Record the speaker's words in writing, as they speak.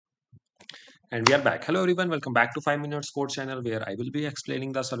And we are back. Hello everyone, welcome back to 5 Minutes Code channel where I will be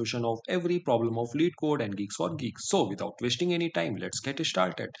explaining the solution of every problem of lead code and geeks for geeks. So without wasting any time, let's get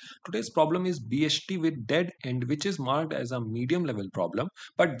started. Today's problem is BST with dead end, which is marked as a medium level problem.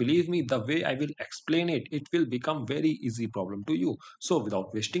 But believe me, the way I will explain it, it will become very easy problem to you. So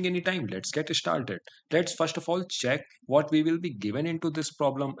without wasting any time, let's get started. Let's first of all check what we will be given into this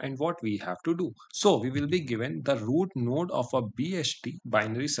problem and what we have to do. So we will be given the root node of a BST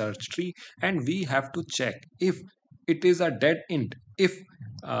binary search tree, and we have to check if it is a dead end, if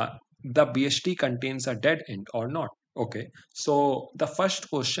uh, the BST contains a dead end or not. Okay, so the first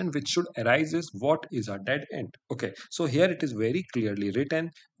question which should arise is what is a dead end. Okay, so here it is very clearly written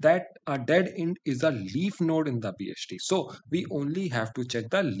that a dead end is a leaf node in the BST. So we only have to check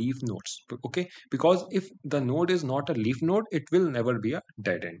the leaf nodes. Okay, because if the node is not a leaf node, it will never be a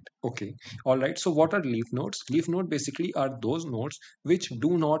dead end. Okay, all right. So what are leaf nodes? Leaf node basically are those nodes which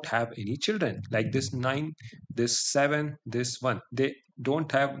do not have any children, like this 9, this 7, this 1. They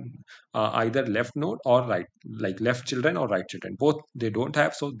don't have either left node or right, like left children or right children, both they don't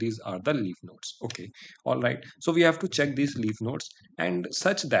have. So these are the leaf nodes. Okay, all right. So we have to check these leaf nodes and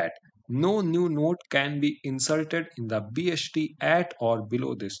such that no new node can be inserted in the BST at or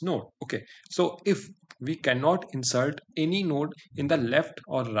below this node. Okay, so if we cannot insert any node in the left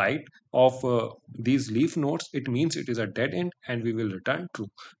or right of these leaf nodes, it means it is a dead end and we will return true.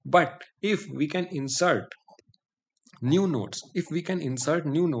 But if we can insert new nodes, if we can insert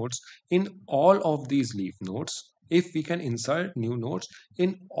new nodes in all of these leaf nodes, if we can insert new nodes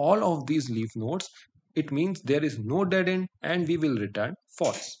in all of these leaf nodes, it means there is no dead end and we will return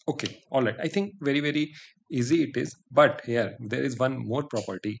false. Okay, all right. I think very easy it is, but here there is one more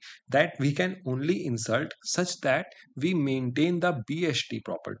property that we can only insert such that we maintain the BST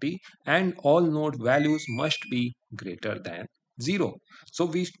property and all node values must be greater than 0. So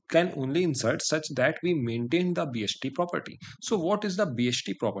we can only insert such that we maintain the BST property. So what is the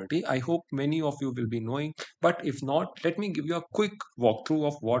BST property? I hope many of you will be knowing, but if not, let me give you a quick walkthrough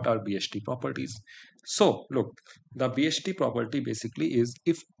of what are BST properties. So look, the BST property basically is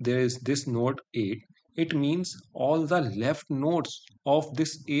if there is this node 8, it means all the left nodes of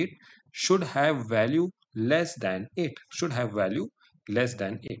this 8 should have value less than 8, should have value less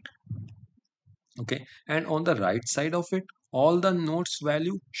than 8. Okay, and on the right side of it, all the nodes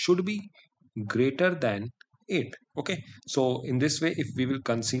value should be greater than 8. Okay, so in this way, if we will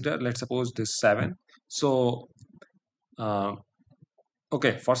consider, let's suppose this 7. So uh,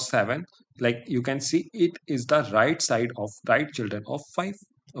 okay, for 7, like you can see, it is the right side of right children of 5.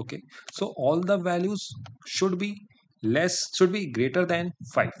 Okay, so all the values should be should be greater than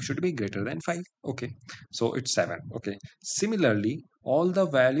 5, should be greater than 5. Okay, so it's 7. Okay, similarly, all the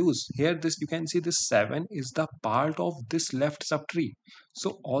values here, this you can see this 7 is the part of this left subtree,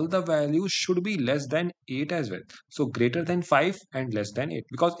 so all the values should be less than 8 as well. So greater than 5 and less than 8,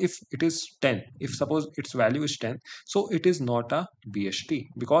 because if it is 10, if suppose its value is 10, so it is not a BST,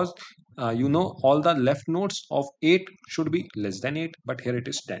 because all the left nodes of 8 should be less than 8, but here it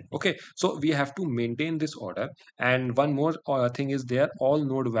is 10. Okay, so we have to maintain this order, and one more thing is there, all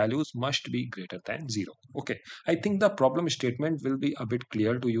node values must be greater than 0. Okay, I think the problem statement will be a bit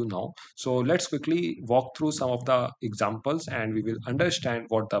clear to you now. So let's quickly walk through some of the examples and we will understand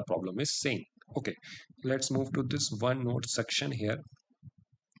what the problem is saying. Okay, let's move to this one node section here.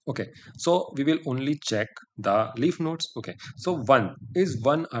 Okay, so we will only check the leaf nodes. Okay, so 1 is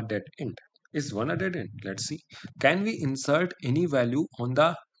 1 a dead end? Is 1 a dead end? Let's see. Can we insert any value on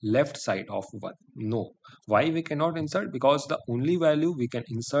the left side of 1? No. Why we cannot insert? Because the only value we can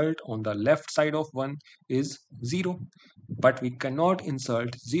insert on the left side of 1 is 0. But we cannot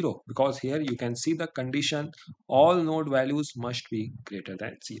insert 0 because here you can see the condition, all node values must be greater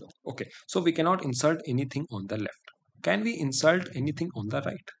than 0. Okay, so we cannot insert anything on the left. Can we insert anything on the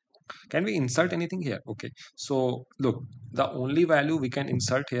right? Can we insert anything here? Okay, so look, the only value we can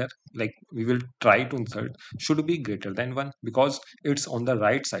insert here, like we will try to insert, should be greater than 1 because it's on the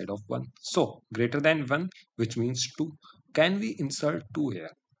right side of 1. So greater than 1, which means 2. Can we insert 2 here?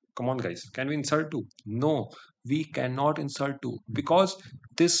 Come on guys, can we insert 2? No, we cannot insert 2 because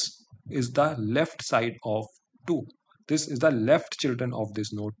this is the left side of 2. This is the left children of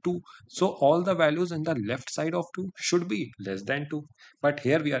this node 2. So all the values in the left side of 2 should be less than 2. But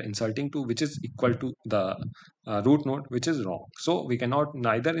here we are inserting 2, which is equal to the root node, which is wrong. So we cannot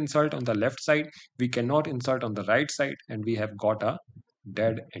neither insert on the left side, we cannot insert on the right side, and we have got a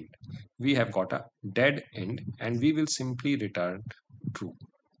dead end. We have got a dead end and we will simply return true.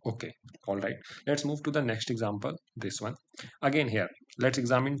 Okay, all right. Let's move to the next example, this one. Again here, let's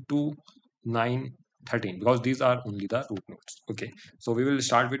examine 2, 9, 13 because these are only the root nodes. Okay, so we will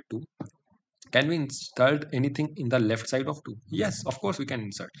start with 2. Can we insert anything in the left side of 2? Yes, of course we can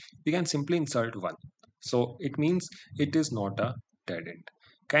insert. We can simply insert 1. So it means it is not a dead end.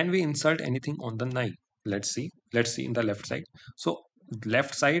 Can we insert anything on the 9? Let's see. Let's see in the left side. So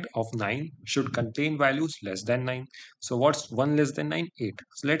left side of 9 should contain values less than 9. So what's 1 less than 9? 8.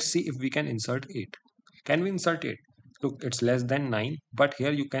 So let's see if we can insert 8. Can we insert 8? Look, it's less than 9, but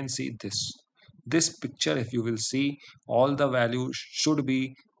here you can see this picture. If you will see, all the values should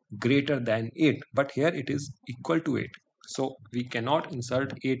be greater than 8, but here it is equal to 8, so we cannot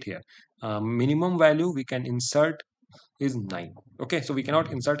insert 8 here. Minimum value we can insert is 9. Okay, so we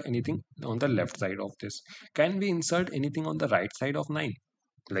cannot insert anything on the left side of this. Can we insert anything on the right side of 9?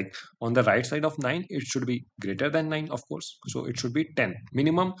 Like on the right side of 9, it should be greater than 9, of course, so it should be 10.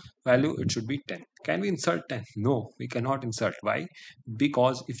 Minimum value, it should be 10. Can we insert 10? No, we cannot insert. Why?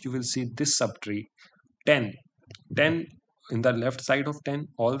 Because if you will see this subtree 10, 10 in the left side of 10,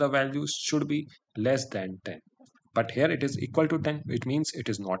 all the values should be less than 10, but here it is equal to 10. It means it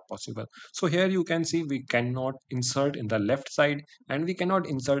is not possible. So here you can see we cannot insert in the left side, and we cannot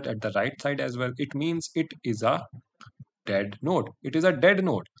insert at the right side as well. It means it is a dead node. It is a dead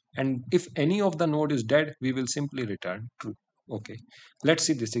node, and if any of the node is dead, we will simply return true. Okay, let's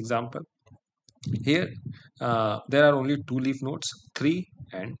see this example. Here there are only two leaf nodes, 3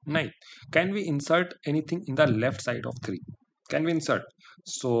 and 9. Can we insert anything in the left side of 3? Can we insert?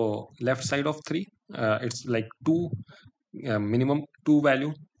 So left side of 3, it's like 2, minimum 2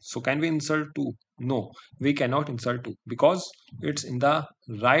 value. So can we insert 2? No, we cannot insert 2 because it's in the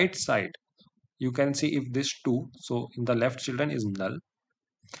right side. You can see if this 2, so in the left children is null,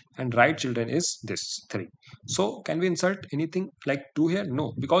 and right children is this 3. So can we insert anything like 2 here?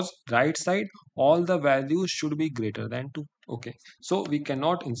 No, because right side all the values should be greater than 2. Okay, so we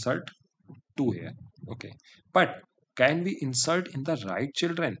cannot insert 2 here. Okay, but can we insert in the right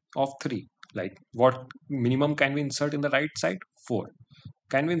children of 3? Like what minimum can we insert in the right side? 4.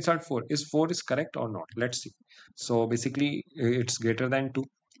 Can we insert 4? Is 4 is correct or not? Let's see. So basically it's greater than 2.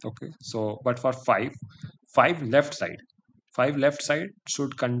 Okay, so but for 5, 5 left side, 5 left side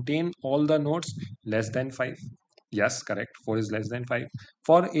should contain all the nodes less than 5. Yes, correct. 4 is less than 5.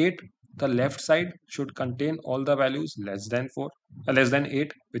 For 8, the left side should contain all the values less than 4, less than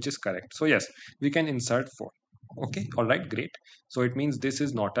 8, which is correct. So yes, we can insert 4. Okay, all right, great. So it means this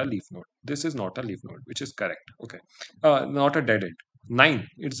is not a leaf node. This is not a leaf node, which is correct. Okay, not a dead end. 9,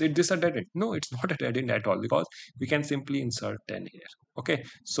 is this a dead end? No, it's not a dead end at all, because we can simply insert 10 here. Okay,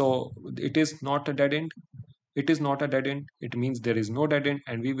 so it is not a dead end. It is not a dead end. It means there is no dead end,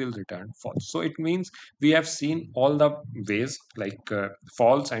 and we will return false. So it means we have seen all the ways, like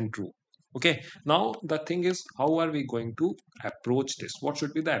false and true. Okay, now the thing is, how are we going to approach this? What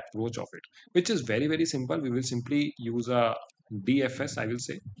should be the approach of it? Which is very, very simple. We will simply use a DFS, I will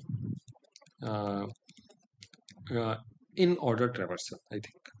say, uh, uh, in order traversal, I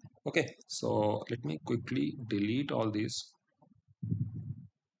think. Okay, so let me quickly delete all these.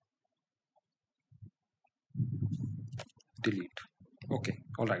 Delete. Okay,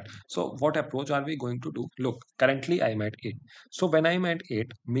 all right. So what approach are we going to do? Look, currently I'm at 8. So when I'm at 8,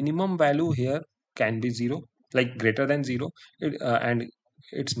 minimum value here can be 0, like greater than 0, and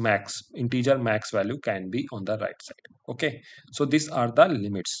its max, integer max value can be on the right side. Okay, so these are the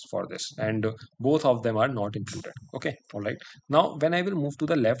limits for this, and both of them are not included. Okay, all right. Now when I will move to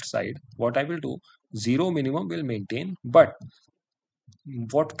the left side, what I will do, 0 minimum will maintain, but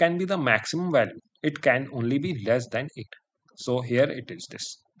what can be the maximum value? It can only be less than 8. So here it is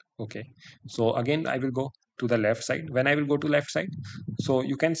this. Okay, so again I will go to the left side. When I will go to left side, so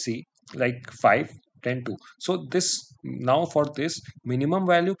you can see like 5, 10, 2. So this, now for this, minimum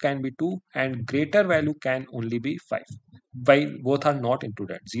value can be 2 and greater value can only be 5, while both are not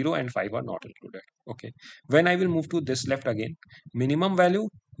included. 0 and 5 are not included. Okay, when I will move to this left again, minimum value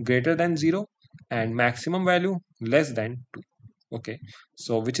greater than 0 and maximum value less than 2. Okay,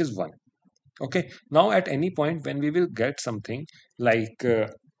 so which is 1. Okay, now at any point when we will get something like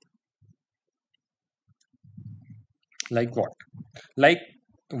what, like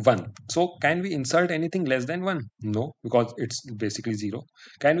 1, so can we insert anything less than 1? No, because it's basically 0.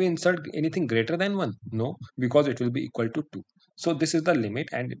 Can we insert anything greater than 1? No, because it will be equal to 2. So this is the limit,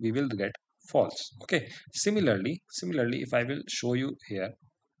 and we will get false. Okay, similarly if I will show you here,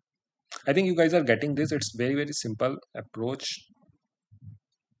 I think you guys are getting this. It's very, very simple approach.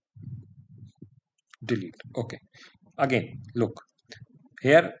 Delete. Okay, again look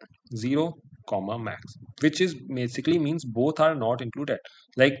here, 0 comma max, which is basically means both are not included,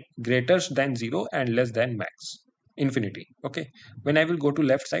 like greater than 0 and less than max, infinity. Okay, when I will go to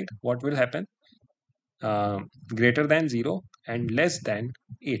left side, what will happen? Greater than 0 and less than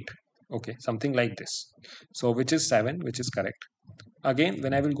 8. Okay, something like this. So which is 7, which is correct. Again,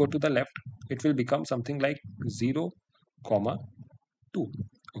 when I will go to the left, it will become something like 0 comma 2.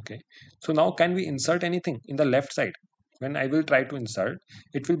 Okay, so now can we insert anything in the left side? When I will try to insert,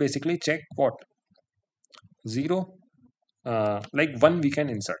 it will basically check what? 0, like 1 we can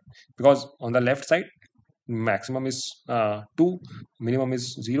insert, because on the left side maximum is 2, minimum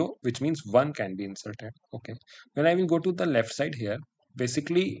is 0, which means 1 can be inserted. Okay, when I will go to the left side here,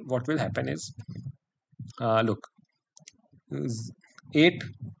 basically what will happen is, look, 8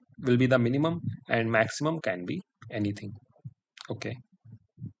 will be the minimum and maximum can be anything. Okay,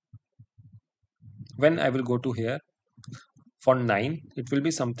 when I will go to here for 9, it will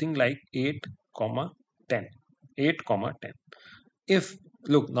be something like 8 comma 10, 8 comma 10. If,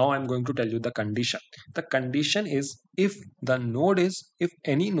 look, now I'm going to tell you the condition. The condition is, if the node is, if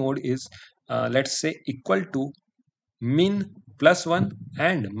any node is, let's say, equal to min plus 1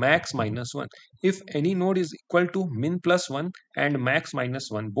 and max minus 1. If any node is equal to min plus 1 and max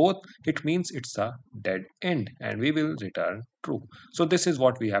minus 1 both, it means it's a dead end and we will return true. So this is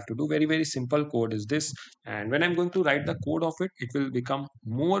what we have to do. Very, very simple code is this. And when I'm going to write the code of it, it will become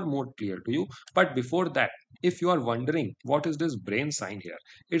more clear to you. But before that, if you are wondering what is this brain sign here,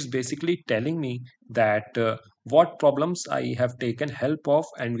 it's basically telling me that what problems I have taken help of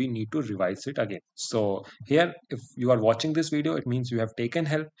and we need to revise it again. So here, if you are watching this video, it means you have taken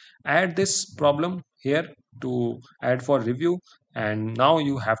help. Add this problem here to add for review, and now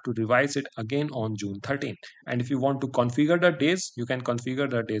you have to revise it again on June 13th. And if you want to configure the days, you can configure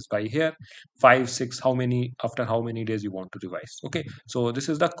the days by here, 5, 6, how many, after how many days you want to revise. Okay, so this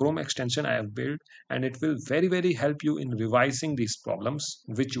is the Chrome extension I have built, and it will very help you in revising these problems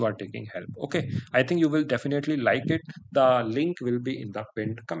which you are taking help. Okay, I think you will definitely like it. The link will be in the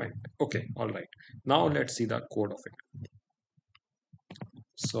pinned comment. Okay, all right, now let's see the code of it.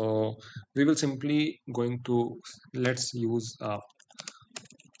 So we will simply going to, let's use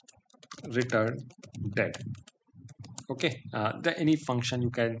return dead. Okay, the any function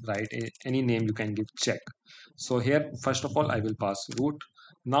you can write, any name you can give, check. So here, first of all, I will pass root.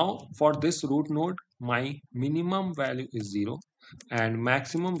 Now for this root node, my minimum value is 0 and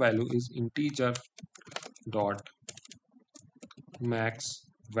maximum value is integer dot max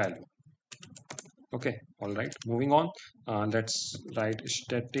value. Okay, all right, moving on. Let's write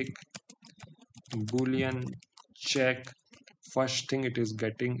static boolean check. First thing it is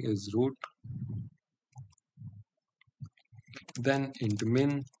getting is root, then int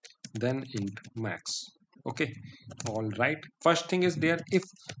min, then int max. Okay, all right, first thing is there, if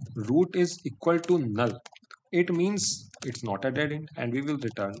root is equal to null, it means it's not a dead end and we will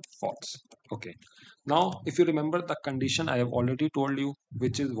return false. Okay, now if you remember the condition I have already told you,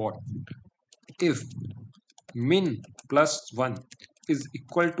 which is what? If min plus 1 is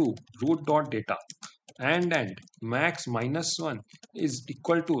equal to root dot data and max minus 1 is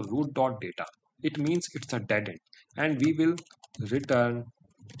equal to root dot data, it means it's a dead end and we will return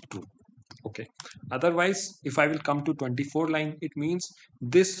true. Okay, otherwise if I will come to 24 line, it means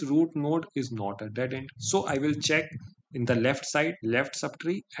this root node is not a dead end. So I will check in the left side, left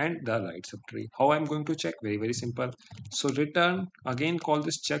subtree and the right subtree. How I'm going to check? Very simple. So return, again call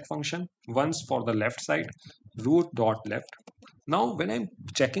this check function once for the left side, root dot left. Now when I'm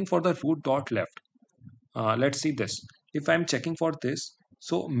checking for the root dot left, let's see this. If I'm checking for this,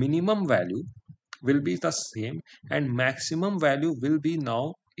 so minimum value will be the same and maximum value will be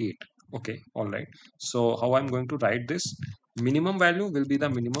now 8. Okay, all right, so how I'm going to write this? Minimum value will be the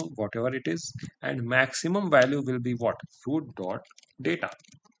minimum whatever it is and maximum value will be what? Root dot data.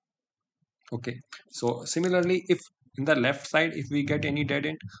 Okay, so similarly, if in the left side if we get any dead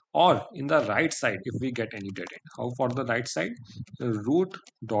end, or in the right side if we get any dead end, how for the right side? Root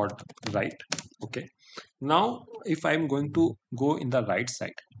dot right. Okay, now if I'm going to go in the right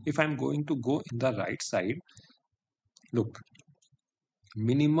side, if I'm going to go in the right side, look,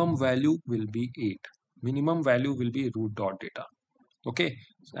 minimum value will be 8, minimum value will be root dot data. Okay,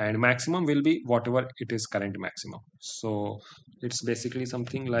 and maximum will be whatever it is current maximum. So it's basically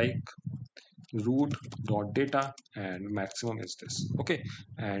something like root dot data and maximum is this. Okay,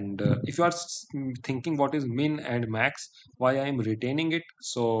 and if you are thinking what is min and max, why I am retaining it,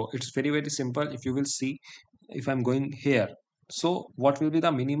 so it's very simple. If you will see, if I'm going here, so what will be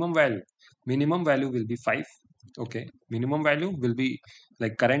the minimum value? Minimum value will be 5. Okay, minimum value will be,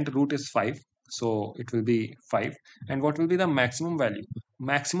 like, current root is 5, so it will be 5. And what will be the maximum value?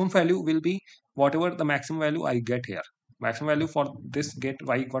 Maximum value will be whatever the maximum value I get here. Maximum value for this get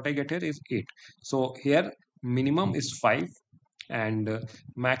what I get here is 8. So here minimum is 5 and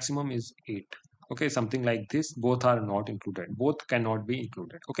maximum is 8. Okay, something like this, both are not included, both cannot be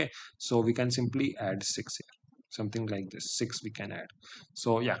included. Okay, so we can simply add 6 here, something like this, 6 we can add.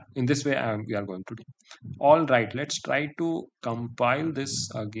 So yeah, in this way we are going to do. All right, let's try to compile this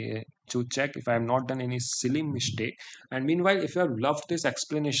again to check if I have not done any silly mistake. And meanwhile, if you have loved this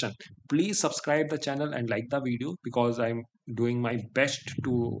explanation, please subscribe the channel and like the video, because I'm doing my best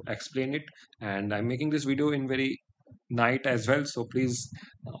to explain it, and I'm making this video in very night as well. So please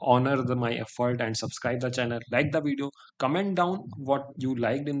honor my effort and subscribe the channel, like the video, comment down what you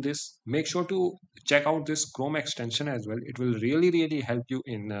liked in this. Make sure to check out this Chrome extension as well. It will really help you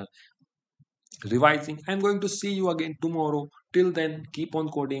in revising. I'm going to see you again tomorrow. Till then, keep on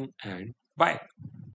coding and bye.